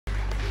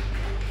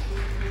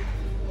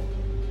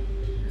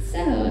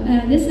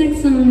This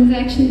next song is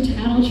actually the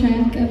title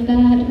track of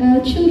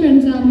that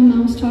children's album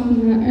I was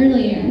talking about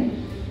earlier.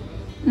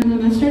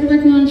 I started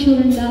working on a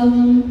children's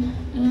album,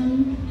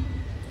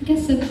 I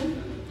guess I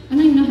don't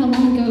even know how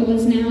long ago it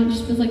was now. It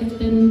just feels like it's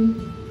been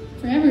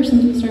forever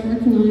since we started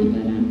working on it,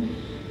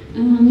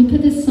 but we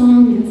put this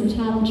song as the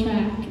title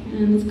track,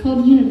 and it's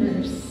called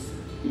Universe.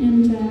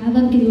 And I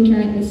love getting to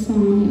write this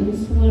song. It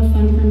was a lot of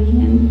fun for me,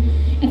 and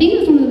I think it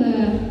was one of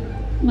the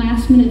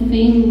last-minute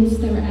things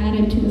that were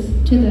added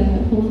to the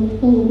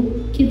whole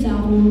kids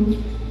album,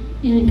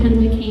 and it kind of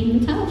became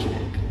the title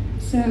track.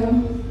 So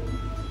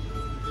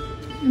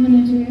I'm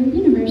gonna do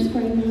Universe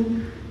for you now.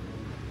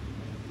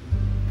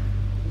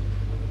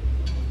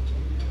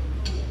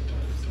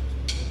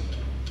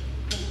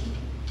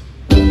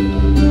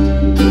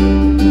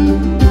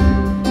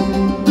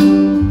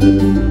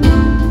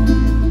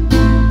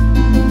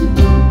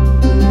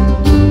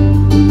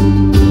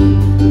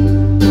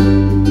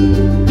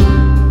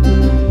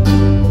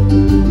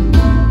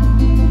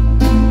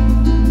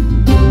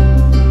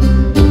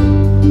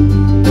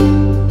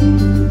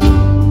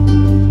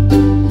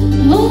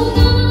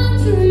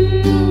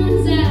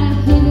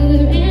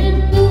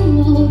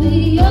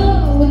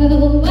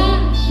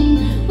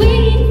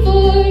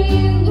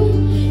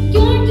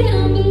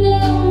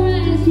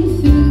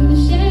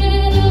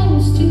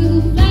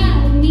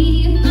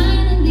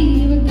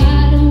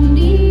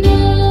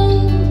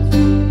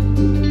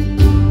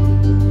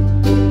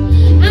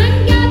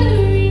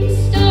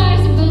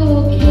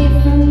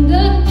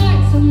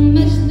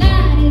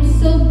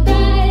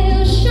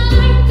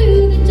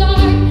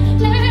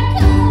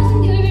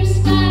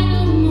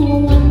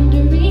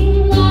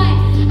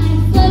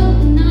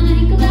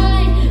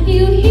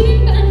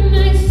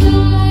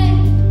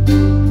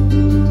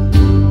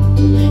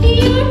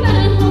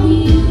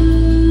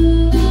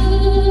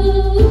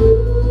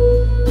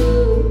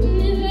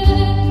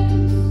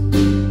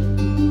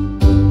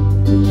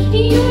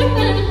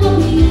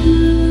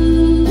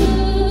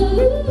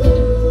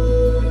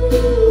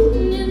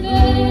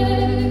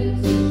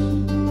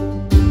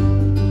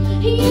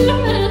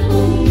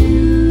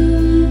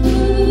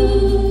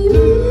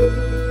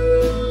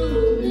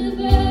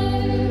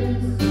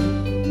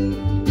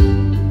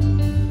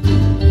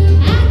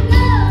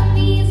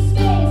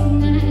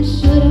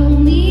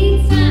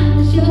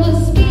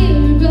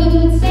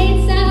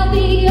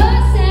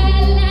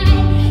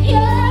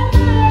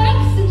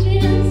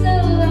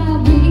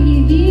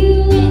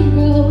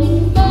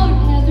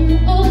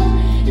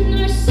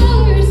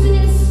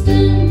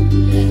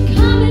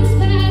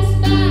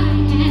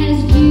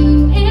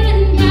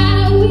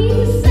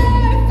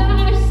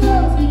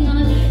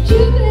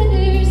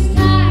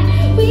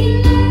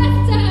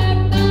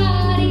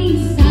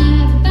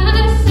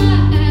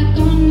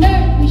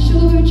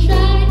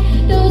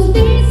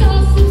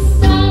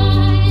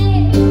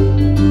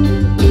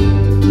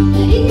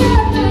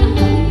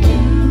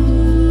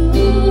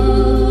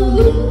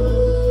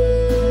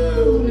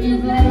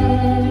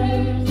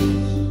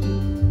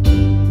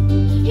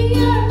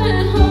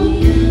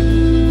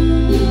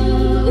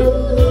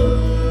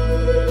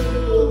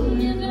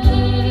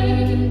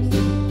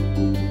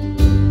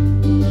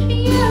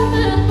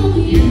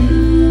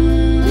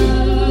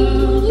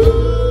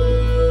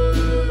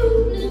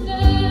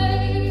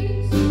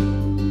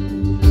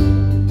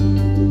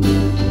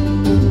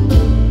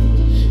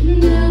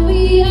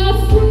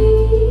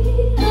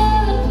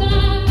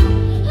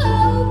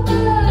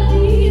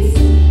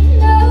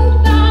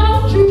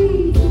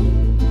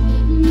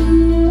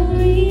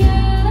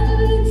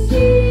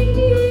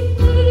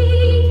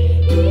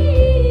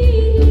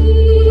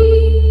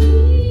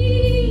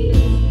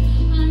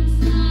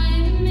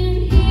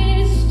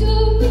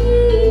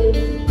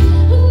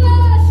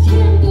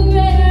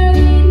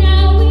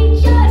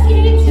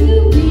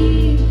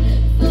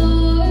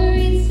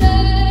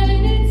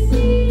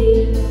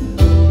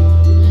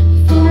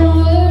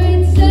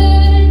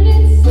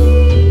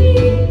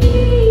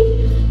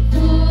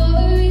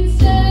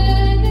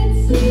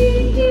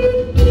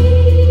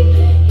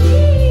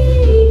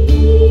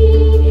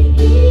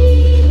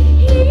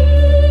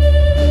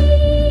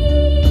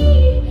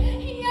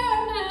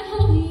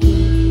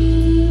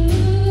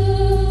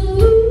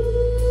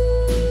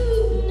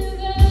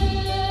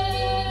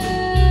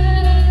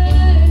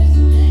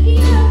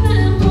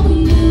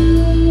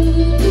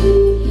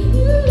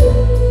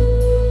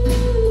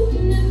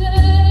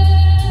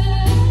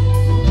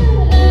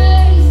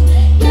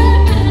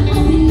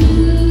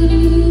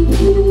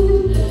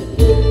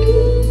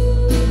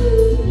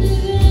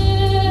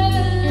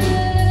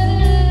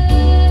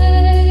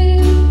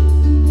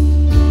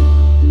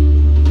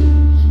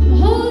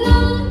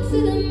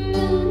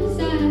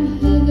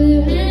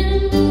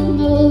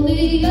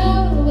 We are